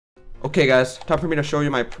Okay guys, time for me to show you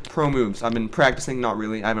my pro moves. I've been practicing, not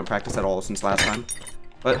really. I haven't practiced at all since last time.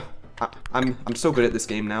 But I'm so good at this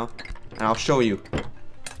game now. And I'll show you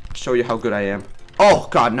how good I am. Oh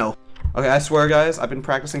god, no. Okay, I swear guys, I've been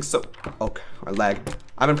practicing so I lag.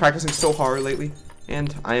 I've been practicing so hard lately,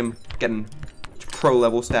 and I am getting pro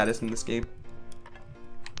level status in this game.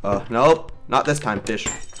 Nope, not this time, fish.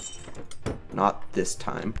 Not this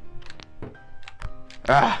time.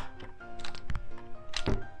 Ah.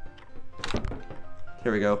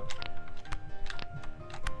 Here we go.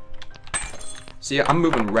 See, I'm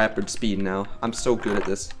moving rapid speed now. I'm so good at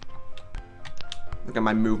this. Look at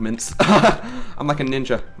my movements. I'm like a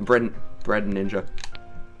ninja. Bread ninja.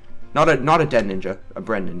 Not a dead ninja. A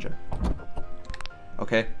bread ninja.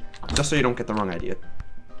 Okay? Just so you don't get the wrong idea.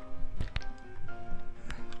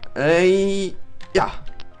 Yeah.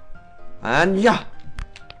 And yeah.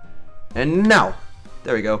 And now.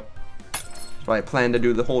 There we go. That's what I planned to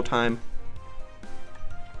do the whole time.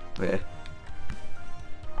 Okay.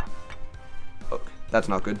 Okay, that's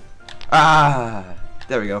not good. Ah,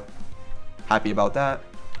 there we go. Happy about that.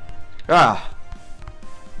 Ah.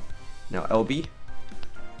 Now LB.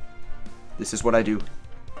 This is what I do.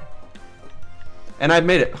 And I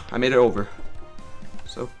made it. I made it over.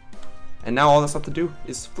 So, and now all that's left to do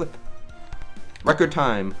is flip. Record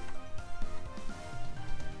time.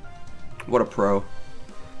 What a pro.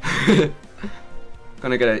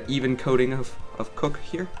 Gonna get an even coating of cook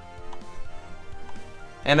here.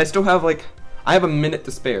 And I still have I have a minute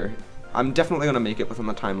to spare. I'm definitely gonna make it within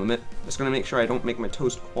the time limit. Just gonna make sure I don't make my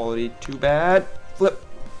toast quality too bad. Flip.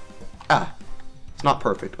 Ah. It's not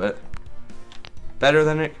perfect, but better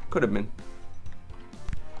than it could have been.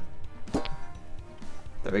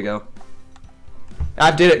 There we go.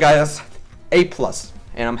 I did it, guys. A+,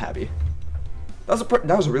 and I'm happy.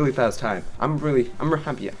 That was a really fast time. I'm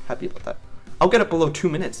happy about that. I'll get it below 2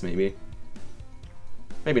 minutes, maybe.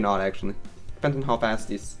 Maybe not, actually. Depends on how fast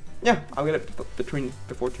these. Yeah, I'll get it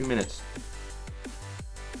before 2 minutes.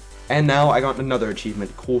 And now I got another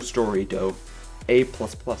achievement. Cool story, dough. A++.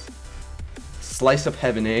 Slice of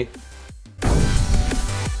heaven, eh?